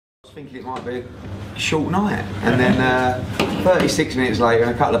thinking it might be a short night, and then 36 minutes later,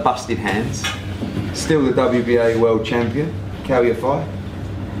 and a couple of busted hands. Still the WBA world champion, Kal Yafai.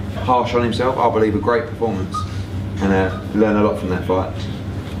 Harsh on himself, I believe a great performance, and learn a lot from that fight.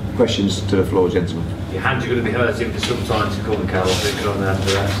 Questions to the floor, gentlemen. Your hands are going to be hurting for some time to come, Kal. I think on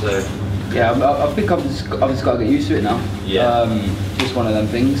after that. So yeah, I think I've just got to get used to it now. Yeah. Just one of them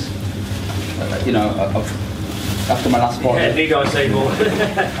things. You know, after my last fight. Yeah, need I say more?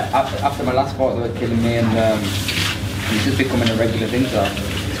 After my last fight, they were killing me, and it's just becoming a regular thing. So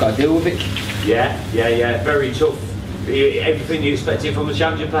just got to deal with it. Yeah. Very tough. Everything you expected from a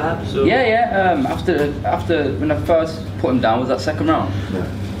champion, perhaps? Or? Yeah. After when I first put him down, was that second round?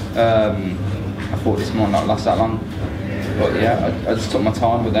 Yeah. I thought this might not last that long, but yeah, I just took my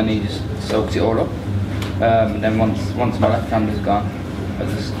time. But then he just soaked it all up. And then once my left hand was gone, I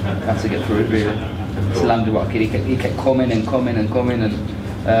just had to get through it really. Just landed what I could. He kept coming and I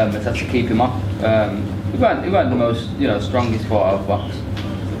had to keep him off. He weren't the most strongest fight I've boxed.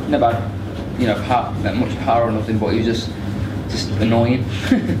 Never had much power or nothing, but he was just annoying.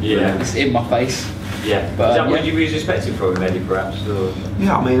 Yeah. Just in my face. Yeah. But is that what you was expecting from him, Eddie, perhaps? Or?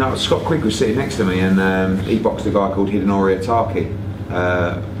 Yeah, I mean, Scott Quigg was sitting next to me, and he boxed a guy called Hidenori Ataki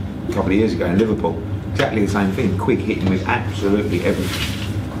a couple of years ago in Liverpool. Exactly the same thing. Quigg hit him with absolutely everything.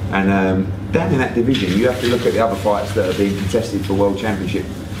 And down in that division, you have to look at the other fights that are being contested for World Championship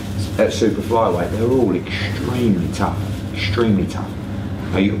at super flyweight. They're all extremely tough. Extremely tough.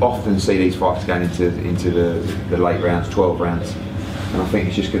 Now, you often see these fights going into the late rounds, 12 rounds. And I think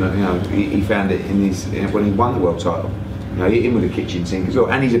it's just going to, he found it in when he won the world title. He hit him with a kitchen sink as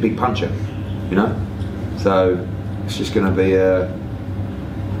well, and he's a big puncher, So it's just going to be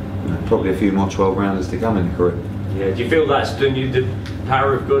probably a few more 12 rounders to come in the career. Yeah. Do you feel that's done you the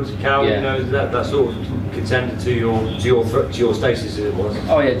power of good, Kal? Yeah. That sort of contended to your status as it was.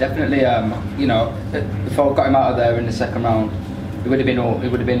 Oh yeah, definitely. If I got him out of there in the second round, it would have been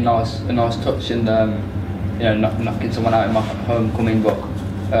a nice touch, and knocking someone out in my homecoming. But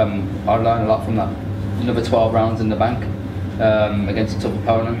I learned a lot from that. Another 12 rounds in the bank against a tough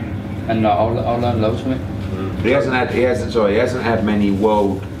opponent, and I'll learn loads from it. He hasn't had many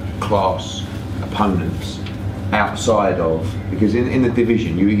world class opponents outside of, because in the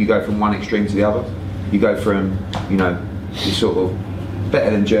division you go from one extreme to the other. You go from your sort of better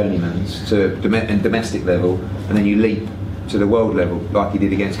than journeymans to domestic level, and then you leap to the world level like he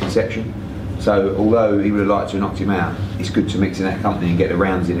did against Conception. So although he would have liked to have knocked him out, it's good to mix in that company and get the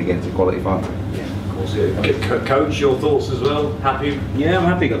rounds in against a quality fighter. Yeah, of course. Coach, your thoughts as well? Happy? Yeah, I'm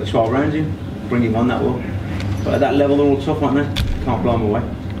happy he got the 12 rounds in. Bring him on that well. But at that level they're all tough, aren't they? Can't blow him away.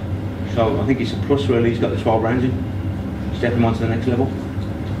 So I think it's a plus really, he's got the 12 rounds in. Step him on to the next level.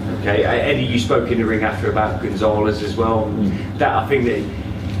 Okay, Eddie, you spoke in the ring after about Gonzalez as well. That I think that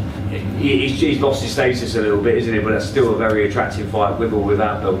he's lost his status a little bit, isn't he? But that's still a very attractive fight with or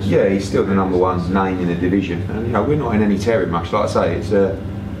without belts. Yeah, he's still the #1 name in the division. And we're not in any tearing much. Like I say, it's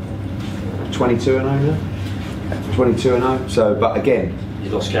 22-0 now. 22-0. So, but again, you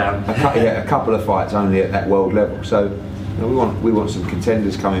lost count. A couple of fights only at that world level. So we want some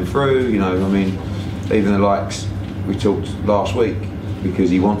contenders coming through. I mean, even the likes we talked last week,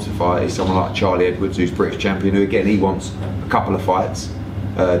 because he wants to fight, is someone like Charlie Edwards, who's British champion, who again he wants a couple of fights,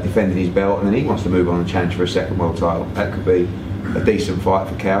 defending his belt, and then he wants to move on and challenge for a second world title. That could be a decent fight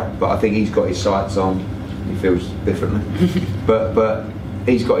for Kal, but I think he's got his sights on. He feels differently, but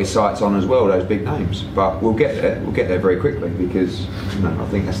he's got his sights on as well, those big names. But we'll get there. We'll get there very quickly, because I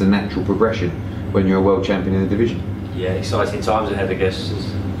think that's the natural progression when you're a world champion in the division. Yeah, exciting times ahead, I guess.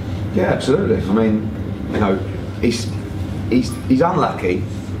 Yeah, absolutely. I mean, he's unlucky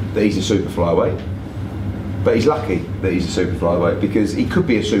that he's a super flyweight, but he's lucky that he's a super flyweight, because he could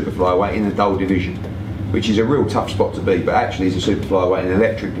be a super flyweight in the dull division, which is a real tough spot to be, but actually he's a super flyweight in the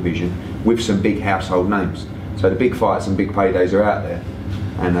electric division with some big household names. So the big fights and big paydays are out there,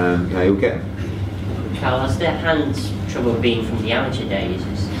 and he'll get them. Kal, has the hands trouble been from the amateur days?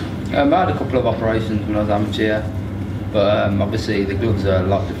 I had a couple of operations when I was amateur, but obviously the gloves are a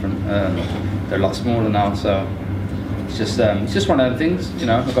lot different. They're a lot smaller now, so it's just one of them things.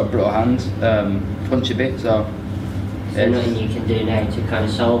 I've got brittle hands, punch a bit, so. So nothing you can do now to kind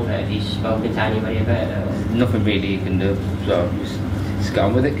of solve it? Have you spoken to anybody about it? Or? Nothing really you can do, so just get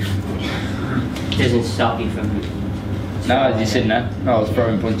on with it. It doesn't stop you from... No, I was just sitting there. I was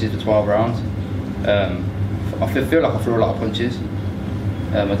throwing punches for 12 rounds. I feel like I threw a lot of punches.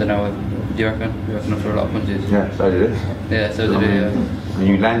 I don't know, do you reckon? Do you reckon I threw a lot of punches? Yeah, so did it. Yeah, so did it.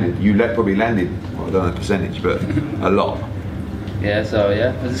 And you probably landed, well, I don't know the percentage, but a lot. Yeah, so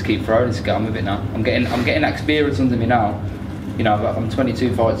yeah, I just keep throwing, just get on with it now. I'm getting experience under me now. you know, I'm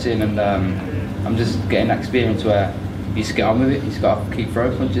 22 fights in, and I'm just getting that experience where you just get on with it. You just got to keep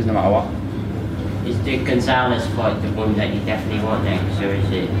throwing punches no matter what. Is the Gonzalez fight the one that you definitely want next, or is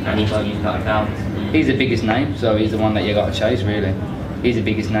it anybody who's got a belt? He's the biggest name, so he's the one that you got to chase, really. He's the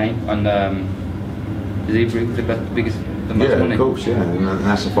biggest name, and is he the biggest, the most money? Of course, yeah, and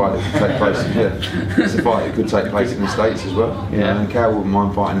that's a fight that could take place. It's a fight that could take place in the States as well. Yeah, and Kal wouldn't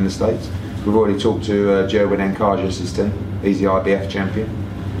mind fighting in the States. We've already talked to Jerwin Ankarjas' team. He's the IBF champion,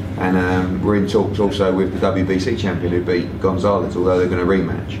 and we're in talks also with the WBC champion who beat Gonzalez. Although they're going to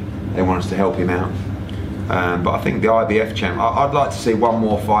rematch, they want us to help him out. But I think the IBF champ, I'd like to see one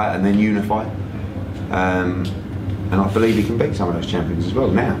more fight and then unify. And I believe he can beat some of those champions as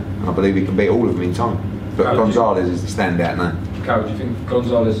well now. I believe he can beat all of them in time. But Gonzalez is the standout now. Kal, do you think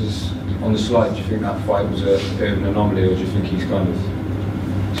Gonzalez is on the slide? Do you think that fight was a bit of an anomaly, or do you think he's coming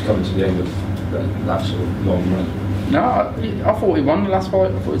to the end of that sort of long run? No, I thought he won the last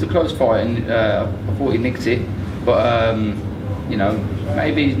fight. I thought it was a close fight, and I thought he nicked it. But you know,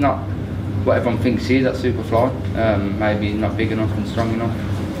 maybe he's not what everyone thinks he is at Superfly. Maybe he's not big enough and strong enough.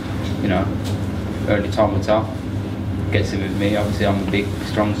 You know, only time will tell. Gets him with me. Obviously, I'm a big,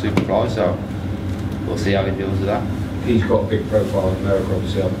 strong Superfly, so we'll see how he deals with that. He's got a big profile in America,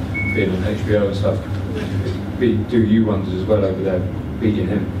 obviously, being on HBO and stuff. Do you wonders as well over there, beating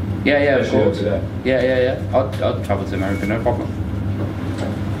him? Yeah, of course. There. Yeah. I'd travel to America, no problem.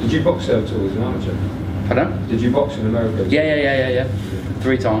 Did you box there at all as an amateur? Pardon? Did you box in America? Yeah.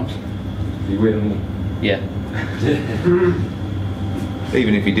 3 times. Did you win them all? Yeah.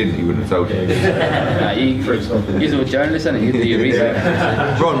 Even if he didn't, he wouldn't have told you. He's a journalist, isn't he? You do your research.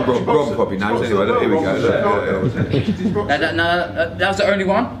 Rob probably knows anyway. Look, here we go. That was the only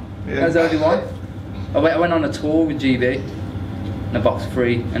one. Yeah. That was the only one. I went on a tour with GB, and I boxed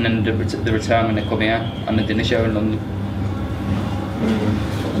 3, and then the return when they come here on the dinner show in London.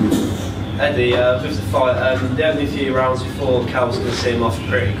 Eddie, with the fight, the only few rounds before Kal was going to see him off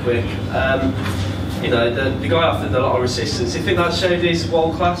pretty quick. You know, the guy offered a lot of resistance. Do you think that showed his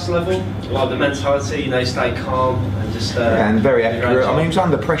world-class level? Like the mentality, you know, stay calm and just... and very accurate. I mean, he was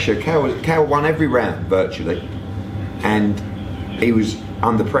under pressure. Kal won every round, virtually. And he was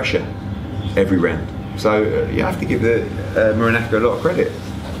under pressure every round. So you have to give the Muranaka a lot of credit.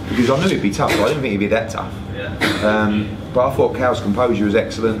 Because I knew he'd be tough, but I didn't think he'd be that tough. Yeah. But I thought Kal's composure was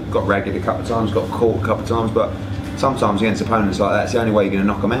excellent. Got ragged a couple of times, got caught a couple of times. But sometimes against opponents like that, it's the only way you're going to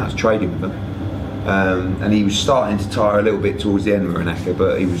knock them out is trading with them. And he was starting to tire a little bit towards the end of Muranaka,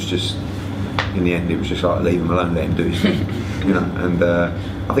 but he was just, in the end, it was just like leave him alone, let him do his thing, you know. And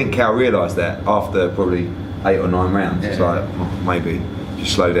I think Kal realised that after probably 8 or 9 rounds. It's like, oh, maybe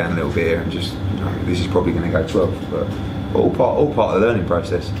just slow down a little bit here and just, you know, this is probably going to go 12. But all part of the learning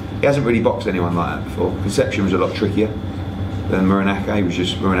process. He hasn't really boxed anyone like that before. Conception was a lot trickier than Muranaka.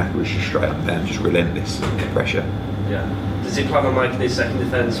 Muranaka was just straight up and down, just relentless pressure. Yeah. Does he plan on making his second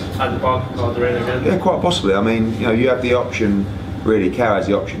defence at the Barclaycard Arena again? Yeah, quite possibly. I mean, you know, you have the option, really, Kal has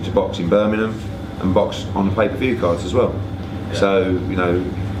the option to box in Birmingham and box on the pay-per-view cards as well. Yeah. So, you know,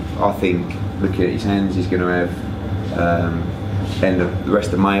 I think, looking at his hands, he's going to have the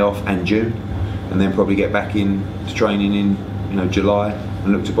rest of May off and June, and then probably get back in to training in, you know, July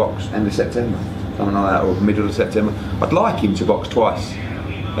and look to box end of September, something like that, or middle of September. I'd like him to box twice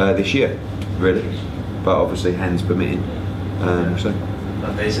this year, really, but obviously hands permitting. So.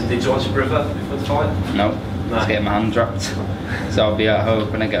 Did you watch your brother before the fight? No. Just getting my hand dropped. So I'll be at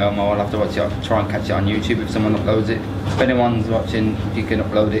home when I get home. I'll have to watch it. Try and catch it on YouTube if someone uploads it. If anyone's watching, if you can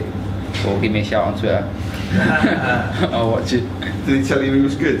upload it, or give me a shout on Twitter. I'll watch it. Did he tell you he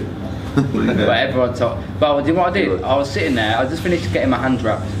was good? But everyone talked. But you know what I did? I was sitting there. I just finished getting my hand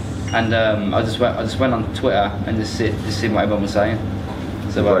wrapped, and I just went on Twitter and just seeing what everyone was saying.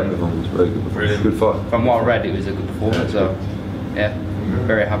 So great performance, very good performance. Good fight. From what I read, it was a good performance. So yeah,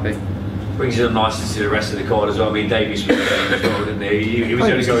 very happy. Brings it up nicely to the rest of the card as well. I mean, Davies was going as well, didn't he? He was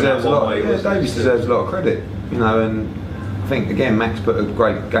only going out one way. Yeah, Davies deserves a lot of credit, you know, and I think again Max put a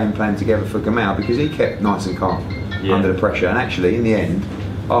great game plan together for Gamal because he kept nice and calm under the pressure, and actually in the end,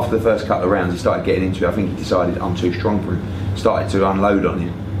 after the first couple of rounds, he started getting into it. I think he decided I'm too strong for him, started to unload on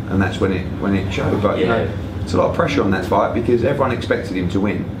him, and that's when it showed. But you know, it's a lot of pressure on that fight because everyone expected him to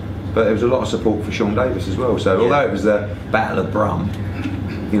win, but there was a lot of support for Sean Davis as well. So although it was the Battle of Brum,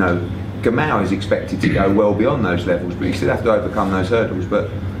 you know, Gamal is expected to go well beyond those levels, but you still have to overcome those hurdles. But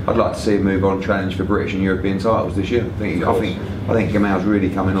I'd like to see him move on, challenge for British and European titles this year. I think Gamal's really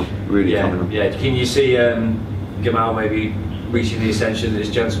coming on, coming on. Yeah, can you see Gamal maybe reaching the ascension that this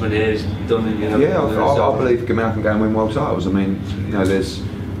gentleman here has done? You know, yeah, I believe Gamal can go and win world titles. I mean, you know,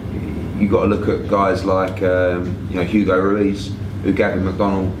 you've got to look at guys like you know, Hugo Ruiz, who Gavin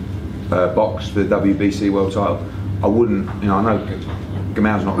McDonald boxed for the WBC world title. I wouldn't, you know, I know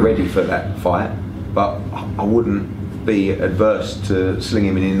Gamal's not ready for that fight, but I wouldn't be adverse to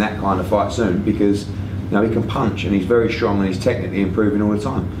slinging him in that kind of fight soon, because you know he can punch and he's very strong and he's technically improving all the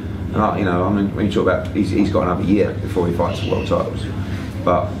time. And you know, I mean, when you talk about he's got another year before he fights for world titles,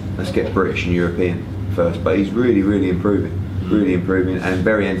 but let's get British and European first. But he's really improving, and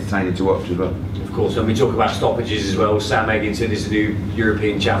very entertaining to watch as well. Of course, and we talk about stoppages as well. Sam Egginton is the new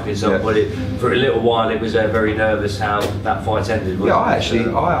European champion, so but for a little while it was very nervous how that fight ended. Yeah,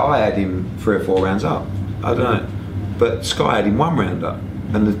 I had him 3 or 4 rounds up. I don't know, but Sky had him 1 round up,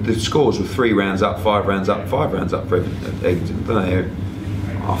 and the scores were 3 rounds up, 5 rounds up, 5 rounds up for Egginton. I don't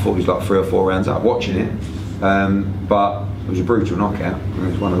know. I thought he was like 3 or 4 rounds up watching it, but it was a brutal knockout. I mean,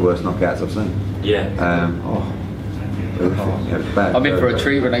 it was one of the worst knockouts I've seen. Yeah. Yeah, it was bad. I'm in for a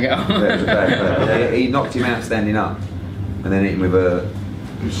treat when I get on. Yeah, it was bad. He knocked him out standing up, and then hit him with a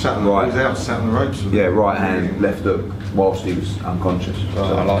sat on the ropes. Yeah, right hand, left hook, whilst he was unconscious. So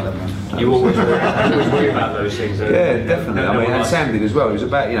I like that, man. You always worry about those things. Yeah, definitely. I mean, and Sam did as well. It was it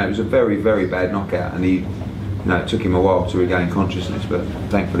was a very bad knockout, and it took him a while to regain consciousness, but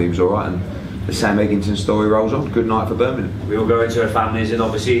thankfully he was all right. And the Sam Egginton story rolls on. Good night for Birmingham. We all go into our families, and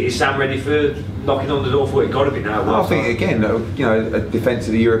obviously, is Sam ready for knocking on the door for it? Got to be now. Well, I think again, a defence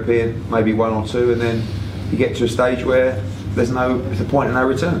of the European, maybe 1 or 2, and then you get to a stage where there's a point of no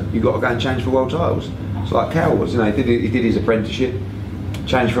return. You've got to go and change for world titles. It's like Kal was, he did his apprenticeship,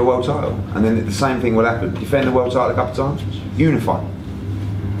 changed for a world title, and then the same thing will happen. Defend the world title a couple of times, unify.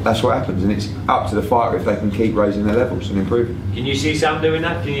 That's what happens, and it's up to the fighter if they can keep raising their levels and improving. Can you see Sam doing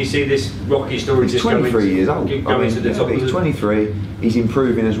that? Can you see this rocky story? He's 23 years old. To the top he's 23. He's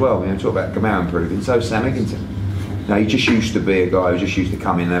improving as well. Talk about Gamal improving. So Sam Egginton. He just used to be a guy who just used to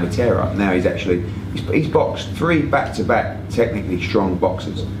come in and have a tear up. Now he's boxed 3 back-to-back technically strong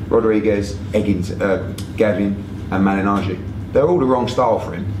boxers: Rodriguez, Egginton, Gavin, and Malinagi. They're all the wrong style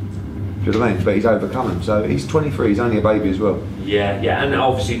for him. Do you know what I mean? But he's overcome them. So he's 23. He's only a baby as well. Yeah, and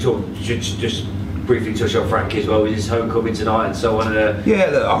obviously just briefly touch on Frankie as well with his homecoming tonight and so on. Yeah,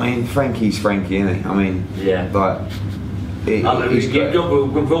 look, I mean, Frankie's Frankie, isn't he? I mean, yeah, like. We've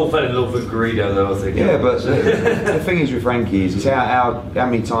all fell in love with Garrido though, I think. Yeah, but the thing is with Frankie is how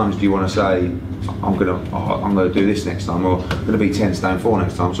many times do you want to say I'm gonna do this next time, or I'm gonna be 10 stone 4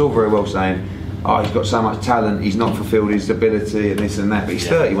 next time? It's all very well saying, oh, he's got so much talent, he's not fulfilled his ability and this and that, but he's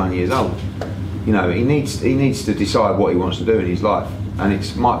 31 years old. He needs to decide what he wants to do in his life, and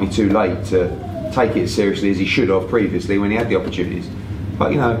it might be too late to take it as seriously as he should have previously when he had the opportunities.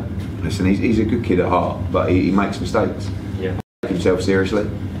 But listen, he's a good kid at heart, but he makes mistakes. Yeah. Take himself seriously.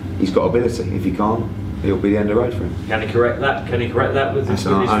 He's got ability. If he can't, it'll be the end of the road for him. Can he correct that? With That's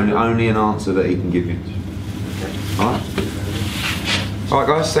only an answer that he can give you. Okay. All right. All right,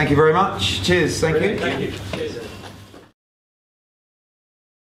 guys. Thank you very much. Cheers. Thank you. Thank you.